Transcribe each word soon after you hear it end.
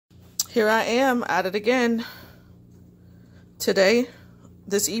Here I am at it again today,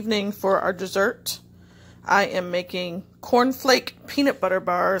 this evening for our dessert. I am making cornflake peanut butter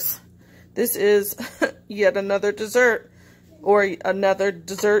bars. This is yet another dessert, or another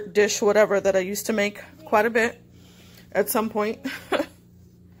dessert dish, whatever, that I used to make quite a bit at some point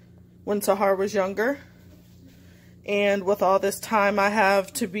when Sahar was younger. And with all this time I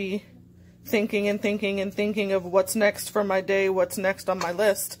have to be thinking and thinking and thinking of what's next for my day, what's next on my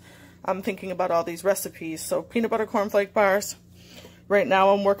list, I'm thinking about all these recipes. So peanut butter cornflake bars. Right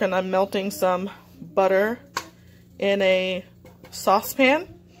now I'm working on melting some butter in a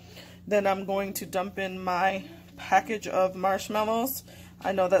saucepan. Then I'm going to dump in my package of marshmallows.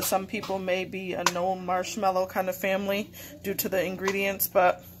 I know that some people may be a no marshmallow kind of family due to the ingredients,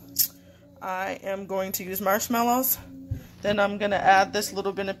 but I am going to use marshmallows. Then I'm going to add this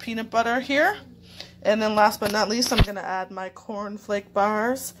little bit of peanut butter here. And then last but not least, I'm going to add my cornflake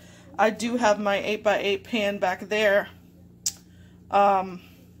bars. I do have my 8x8 pan back there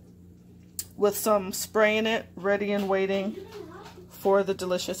with some spray in it, ready and waiting for the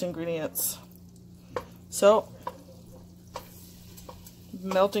delicious ingredients. So,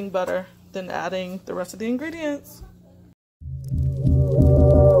 melting butter, then adding the rest of the ingredients.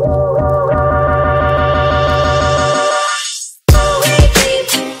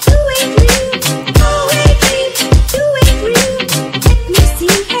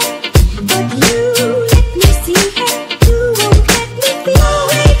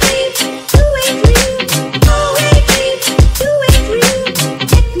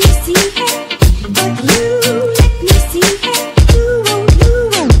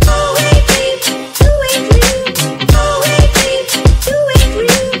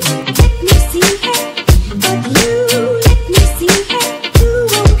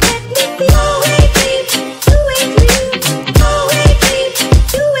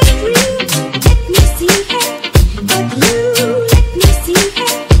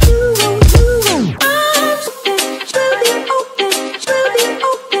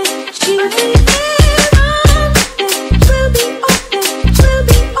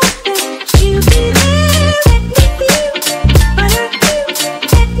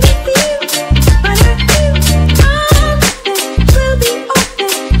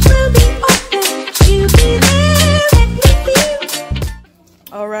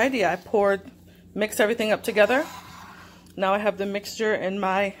 Alrighty, I mixed everything up together. Now I have the mixture in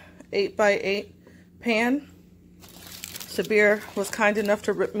my 8x8 pan. Sabir was kind enough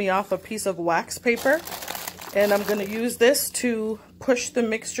to rip me off a piece of wax paper, and I'm going to use this to push the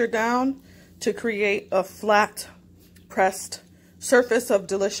mixture down to create a flat pressed surface of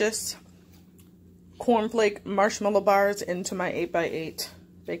delicious cornflake marshmallow bars into my 8x8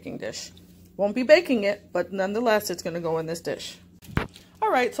 baking dish. Won't be baking it, but nonetheless it's going to go in this dish.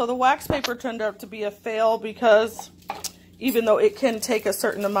 Alright, so the wax paper turned out to be a fail because even though it can take a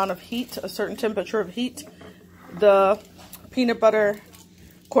certain amount of heat, a certain temperature of heat, the peanut butter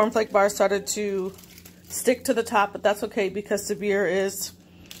cornflake bar started to stick to the top, but that's okay because Sabir is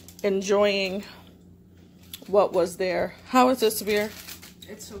enjoying what was there. How is this, Sabir?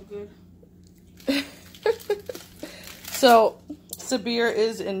 It's so good. So Sabir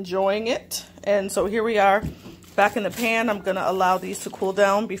is enjoying it, and so here we are back in the pan. I'm gonna allow these to cool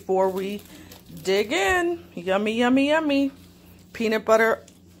down before we dig in. Yummy, yummy, yummy. Peanut butter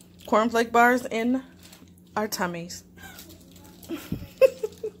cornflake bars in our tummies.